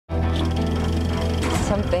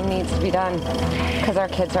something needs to be done because our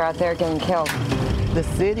kids are out there getting killed. The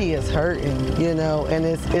city is hurting, you know, and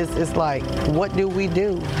it's like, what do we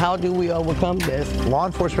do? How do we overcome this? Law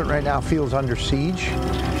enforcement right now feels under siege,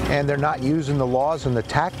 and they're not using the laws and the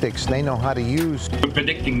tactics they know how to use. We're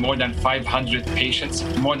predicting more than 500 patients,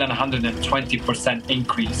 more than 120%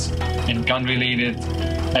 increase in gun-related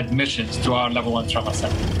admissions to our Level 1 Trauma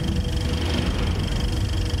Center.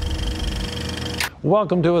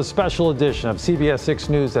 Welcome to a special edition of CBS 6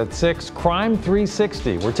 News at 6, Crime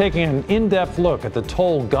 360. We're taking an in-depth look at the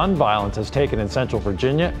toll gun violence has taken in Central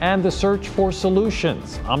Virginia and the search for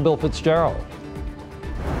solutions. I'm Bill Fitzgerald.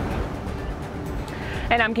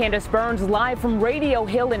 And I'm Candace Burns, live from Radio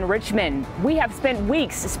Hill in Richmond. We have spent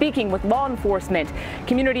weeks speaking with law enforcement,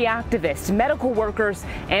 community activists, medical workers,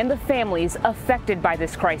 and the families affected by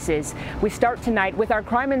this crisis. We start tonight with our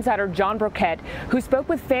crime insider, John Burkett, who spoke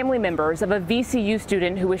with family members of a VCU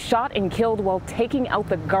student who was shot and killed while taking out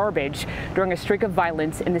the garbage during a streak of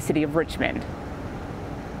violence in the city of Richmond.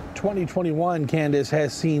 2021, Candace,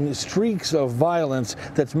 has seen streaks of violence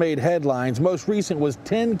that's made headlines. Most recent was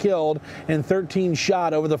 10 killed and 13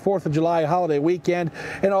 shot over the 4th of July holiday weekend.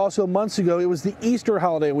 And also months ago, it was the Easter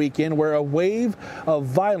holiday weekend where a wave of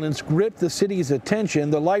violence gripped the city's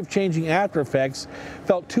attention. The life-changing after effects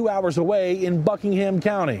felt 2 hours away in Buckingham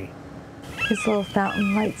County. This little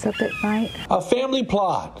fountain lights up at night. A family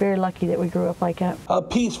plot. Very lucky that we grew up like that. A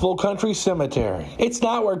peaceful country cemetery. It's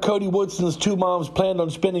not where Cody Woodson's two moms planned on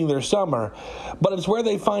spending their summer, but it's where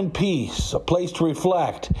they find peace, a place to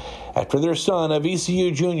reflect after their son, a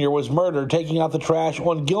VCU junior, was murdered taking out the trash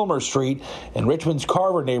on Gilmer Street in Richmond's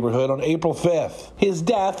Carver neighborhood on April 5th. His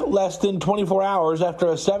death less than 24 hours after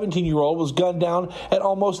a 17-year-old was gunned down at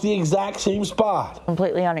almost the exact same spot.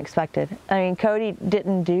 Completely unexpected. I mean, Cody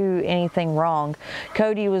didn't do anything wrong.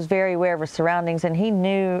 Cody was very aware of his surroundings, and he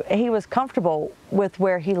knew he was comfortable with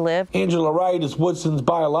where he lived. Angela Wright is Woodson's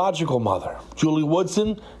biological mother. Julie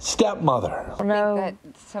Woodson, stepmother. I think that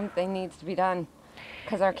something needs to be done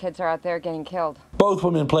because our kids are out there getting killed. Both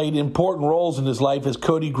women played important roles in his life as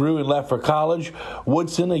Cody grew and left for college.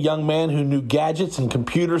 Woodson, a young man who knew gadgets and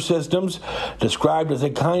computer systems, described as a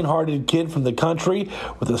kind-hearted kid from the country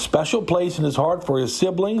with a special place in his heart for his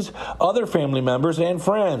siblings, other family members, and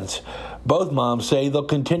friends. Both moms say they'll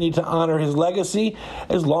continue to honor his legacy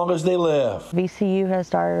as long as they live. VCU has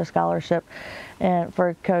started a scholarship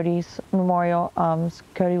for Cody's memorial,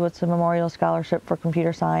 Cody Woodson Memorial Scholarship for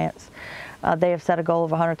Computer Science. They have set a goal of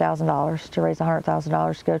 $100,000 to raise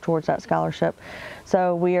 $100,000 to go towards that scholarship.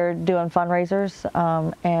 So we are doing fundraisers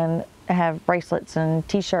and have bracelets and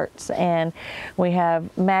T-shirts, and we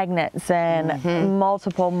have magnets and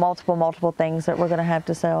multiple things that we're going to have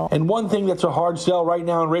to sell. And one thing that's a hard sell right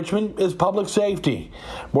now in Richmond is public safety.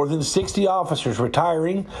 More than 60 officers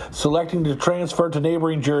retiring, selecting to transfer to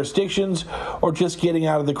neighboring jurisdictions, or just getting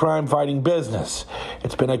out of the crime-fighting business.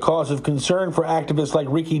 It's been a cause of concern for activists like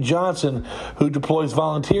Ricky Johnson, who deploys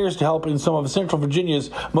volunteers to help in some of Central Virginia's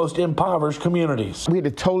most impoverished communities. We had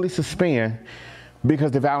to totally suspend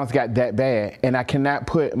because the violence got that bad, and I cannot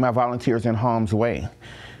put my volunteers in harm's way.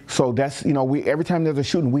 So that's, you know, every time there's a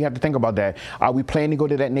shooting, we have to think about that. Are we planning to go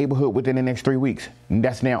to that neighborhood within the next 3 weeks? And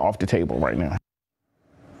that's now off the table right now.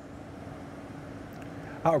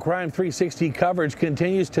 Our Crime 360 coverage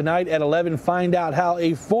continues tonight at 11. Find out how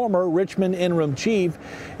a former Richmond interim chief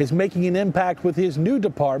is making an impact with his new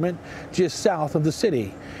department just south of the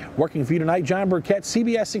city. Working for you tonight, John Burkett,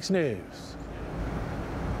 CBS 6 News.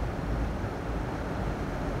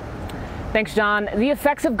 Thanks, John. The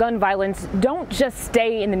effects of gun violence don't just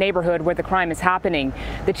stay in the neighborhood where the crime is happening.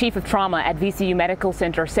 The chief of trauma at VCU Medical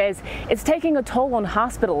Center says it's taking a toll on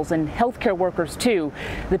hospitals and healthcare workers, too,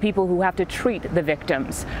 the people who have to treat the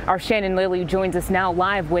victims. Our Shannon Lilly joins us now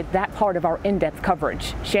live with that part of our in-depth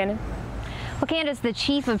coverage. Shannon? Well, Candace, the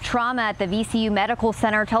chief of trauma at the VCU Medical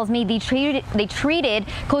Center tells me they treated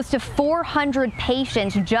close to 400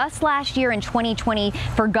 patients just last year in 2020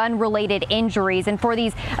 for gun-related injuries. And for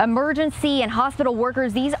these emergency and hospital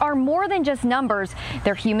workers, these are more than just numbers.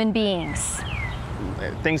 They're human beings.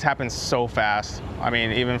 Things happen so fast. I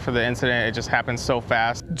mean, even for the incident, it just happened so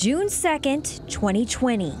fast. June 2nd,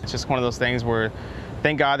 2020. It's just one of those things where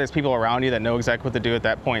thank God there's people around you that know exactly what to do at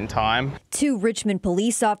that point in time. 2 Richmond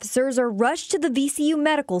police officers are rushed to the VCU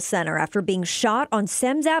Medical Center after being shot on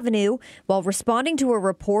Semmes Avenue while responding to a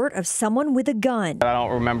report of someone with a gun. I don't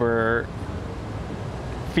remember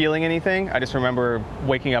feeling anything. I just remember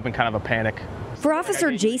waking up in kind of a panic. For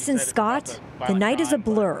Officer Jason Scott, the night is a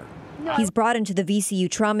blur. He's brought into the VCU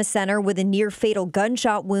Trauma Center with a near-fatal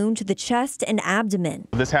gunshot wound to the chest and abdomen.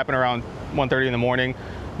 This happened around 1:30 in the morning.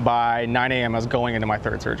 By 9 a.m., I was going into my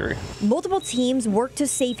third surgery. Multiple teams worked to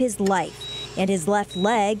save his life and his left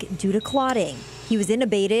leg due to clotting. He was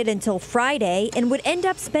intubated until Friday and would end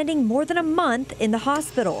up spending more than a month in the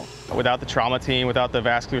hospital. Without the trauma team, without the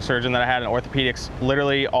vascular surgeon that I had in orthopedics,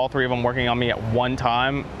 literally all three of them working on me at one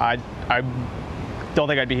time, I don't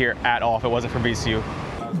think I'd be here at all if it wasn't for VCU.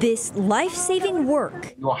 This life-saving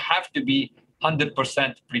work You have to be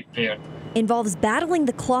 100% prepared. involves battling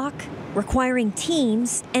the clock, requiring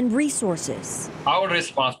teams and resources. Our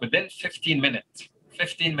response within 15 minutes,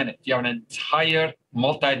 you have an entire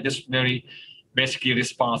multidisciplinary basically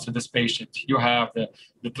response to this patient. You have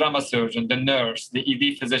the trauma surgeon, the nurse, the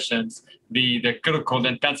ED physicians, the critical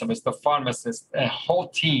intensivist, the pharmacist, a whole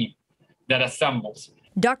team that assembles.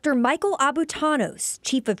 Dr. Michael Abutanos,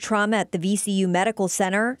 chief of trauma at the VCU Medical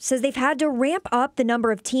Center, says they've had to ramp up the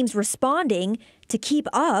number of teams responding to keep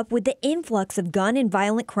up with the influx of gun and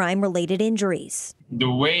violent crime-related injuries. The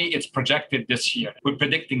way it's projected this year, we're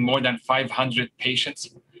predicting more than 500 patients,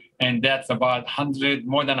 and that's about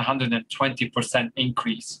more than 120%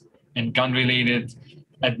 increase in gun-related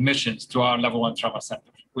admissions to our level 1 trauma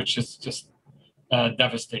center, which is just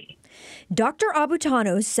devastating. Dr.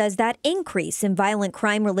 Abutanos says that increase in violent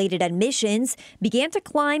crime-related admissions began to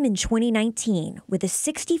climb in 2019, with a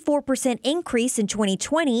 64% increase in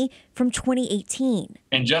 2020 from 2018.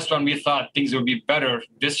 And just when we thought things would be better,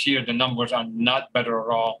 this year the numbers are not better at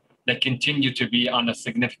all. They continue to be on a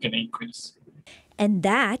significant increase. And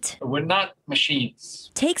that we're not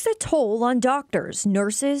machines. Takes a toll on doctors,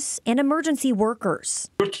 nurses, and emergency workers.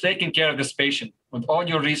 You're taking care of this patient with all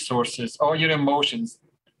your resources, all your emotions,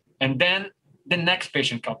 and then the next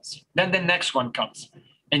patient comes. Then the next one comes.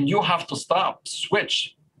 And you have to stop,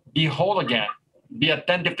 switch, be whole again, be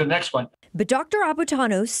attentive to the next one. But Dr.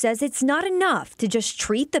 Abutanos says it's not enough to just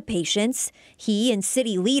treat the patients. He and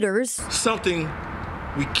city leaders something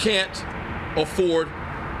we can't afford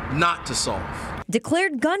not to solve.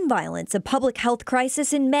 Declared gun violence a public health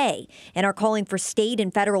crisis in May and are calling for state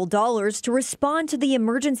and federal dollars to respond to the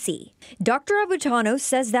emergency. Dr. Abutanos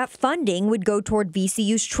says that funding would go toward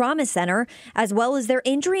VCU's trauma center as well as their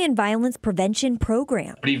injury and violence prevention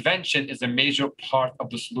program. Prevention is a major part of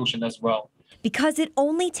the solution as well. Because it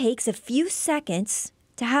only takes a few seconds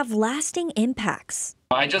to have lasting impacts.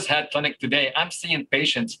 I just had clinic today. I'm seeing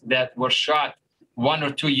patients that were shot 1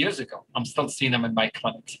 or 2 years ago. I'm still seeing them in my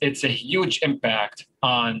clinics. It's a huge impact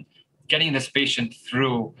on getting this patient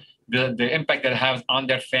through, the impact that it has on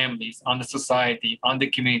their families, on the society, on the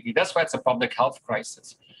community. That's why it's a public health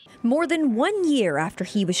crisis. More than 1 year after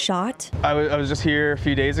he was shot. I was just here a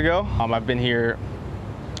few days ago. I've been here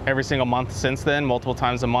every single month since then, multiple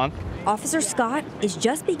times a month. Officer Scott is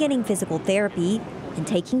just beginning physical therapy and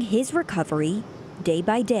taking his recovery day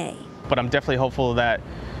by day. But I'm definitely hopeful that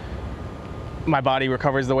my body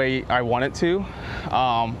recovers the way I want it to,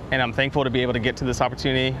 and I'm thankful to be able to get to this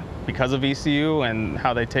opportunity because of VCU and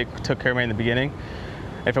how they took care of me in the beginning.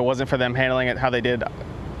 If it wasn't for them handling it how they did,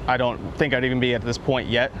 I don't think I'd even be at this point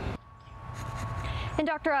yet. And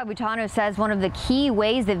Dr. Abutanos says one of the key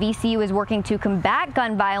ways that VCU is working to combat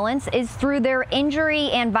gun violence is through their injury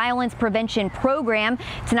and violence prevention program.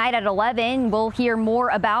 Tonight at 11, we'll hear more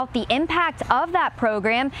about the impact of that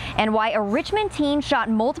program and why a Richmond teen shot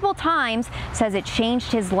multiple times says it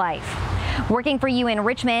changed his life. Working for you in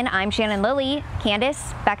Richmond, I'm Shannon Lilly.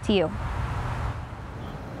 Candace, back to you.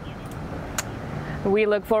 We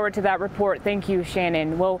look forward to that report. Thank you,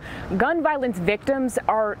 Shannon. Well, gun violence victims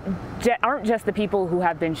aren't just the people who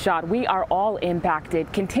have been shot. We are all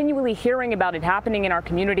impacted. Continually hearing about it happening in our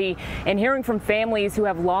community and hearing from families who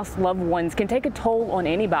have lost loved ones can take a toll on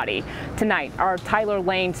anybody. Tonight, our Tyler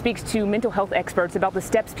Lane speaks to mental health experts about the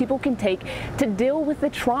steps people can take to deal with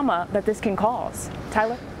the trauma that this can cause.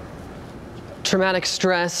 Tyler? Traumatic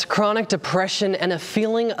stress, chronic depression, and a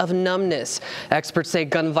feeling of numbness. Experts say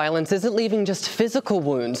gun violence isn't leaving just physical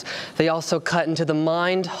wounds. They also cut into the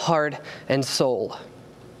mind, heart, and soul.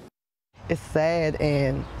 It's sad,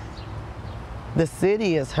 and the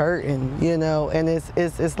city is hurting, you know, and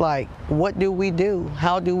it's like, what do we do?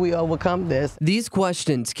 How do we overcome this? These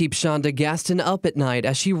questions keep Shonda Gaston up at night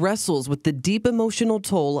as she wrestles with the deep emotional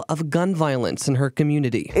toll of gun violence in her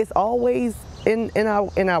community. It's always in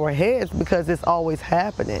our heads because it's always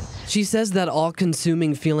happening. She says that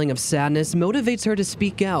all-consuming feeling of sadness motivates her to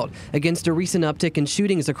speak out against a recent uptick in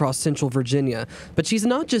shootings across Central Virginia. But she's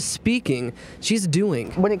not just speaking, she's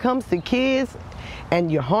doing. When it comes to kids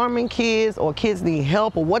and you're harming kids or kids need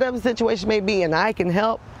help or whatever the situation may be and I can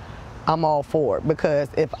help, I'm all for it, because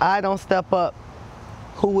if I don't step up,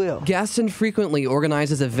 Who will? Gaston frequently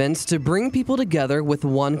organizes events to bring people together with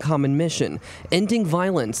one common mission, ending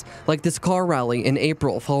violence, like this car rally in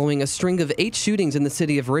April following a string of 8 shootings in the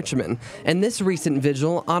city of Richmond, and this recent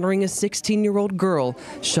vigil honoring a 16-year-old girl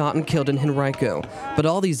shot and killed in Henrico. But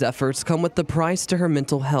all these efforts come with the price to her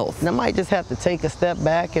mental health. And I might just have to take a step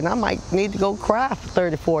back, and I might need to go cry for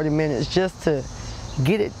 30, 40 minutes just to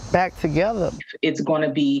get it back together. It's going to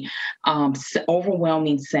be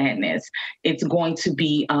overwhelming sadness. It's going to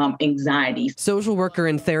be anxiety. Social worker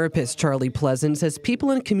and therapist Charlie Pleasant says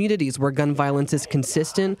people in communities where gun violence is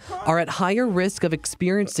consistent are at higher risk of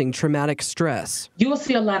experiencing traumatic stress. You will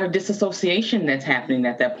see a lot of disassociation that's happening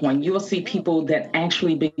at that point. You will see people that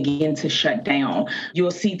actually begin to shut down. You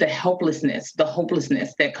will see the helplessness, the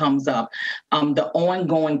hopelessness that comes up, the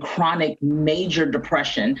ongoing chronic major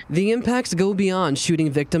depression. The impacts go beyond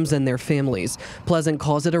shooting victims and their families. Pleasant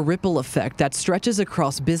calls it a ripple effect that stretches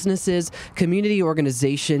across businesses, community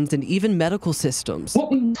organizations, and even medical systems.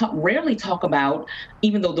 What we rarely talk about,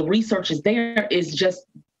 even though the research is there, is just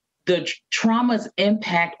the trauma's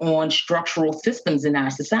impact on structural systems in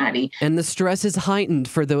our society. And the stress is heightened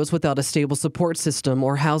for those without a stable support system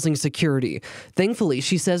or housing security. Thankfully,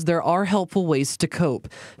 she says there are helpful ways to cope.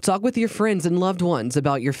 Talk with your friends and loved ones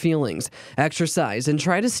about your feelings. Exercise and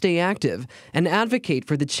try to stay active, and advocate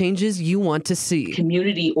for the changes you want to see.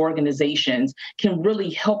 Community organizations can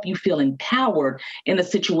really help you feel empowered in a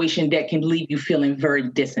situation that can leave you feeling very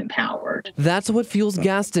disempowered. That's what fuels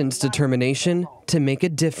Gaston's determination to make a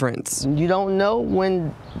difference. You don't know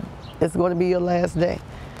when it's going to be your last day.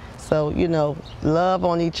 So, love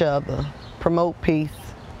on each other, promote peace,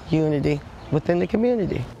 unity within the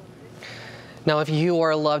community. Now, if you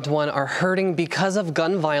or a loved one are hurting because of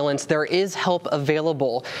gun violence, there is help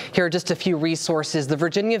available. Here are just a few resources: the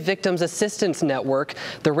Virginia Victims Assistance Network,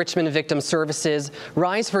 the Richmond Victim Services,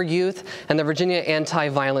 Rise for Youth, and the Virginia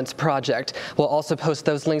Anti-Violence Project. We'll also post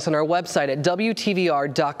those links on our website at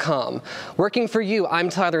WTVR.com. Working for you, I'm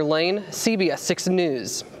Tyler Lane, CBS 6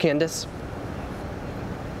 News. Candace.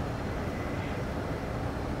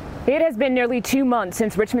 It has been nearly 2 months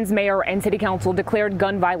since Richmond's mayor and city council declared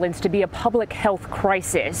gun violence to be a public health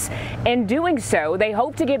crisis. In doing so, they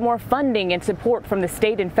hope to get more funding and support from the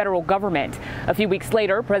state and federal government. A few weeks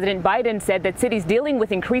later, President Biden said that cities dealing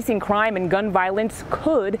with increasing crime and gun violence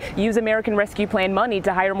could use American Rescue Plan money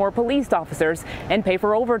to hire more police officers and pay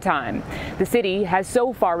for overtime. The city has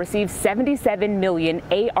so far received $77 million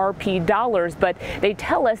ARP dollars, but they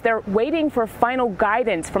tell us they're waiting for final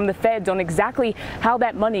guidance from the feds on exactly how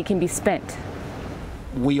that money can be spent.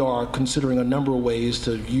 We are considering a number of ways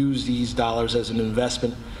to use these dollars as an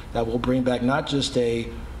investment that will bring back not just a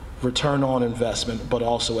return on investment, but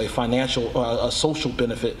also a financial, a social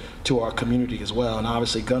benefit to our community as well. And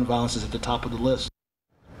obviously gun violence is at the top of the list.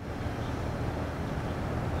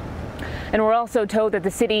 And we're also told that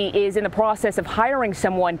the city is in the process of hiring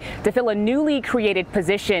someone to fill a newly created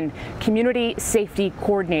position, Community Safety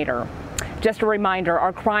Coordinator. Just a reminder,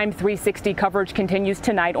 our Crime 360 coverage continues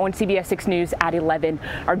tonight on CBS 6 News at 11.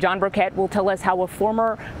 Our John Burkett will tell us how a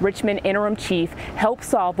former Richmond interim chief helped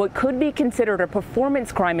solve what could be considered a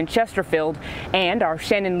performance crime in Chesterfield. And our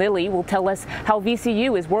Shannon Lilly will tell us how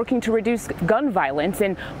VCU is working to reduce gun violence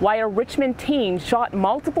and why a Richmond teen shot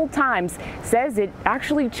multiple times says it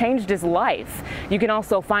actually changed his life. You can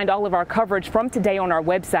also find all of our coverage from today on our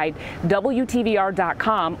website,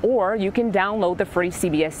 WTVR.com, or you can download the free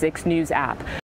CBS 6 News app.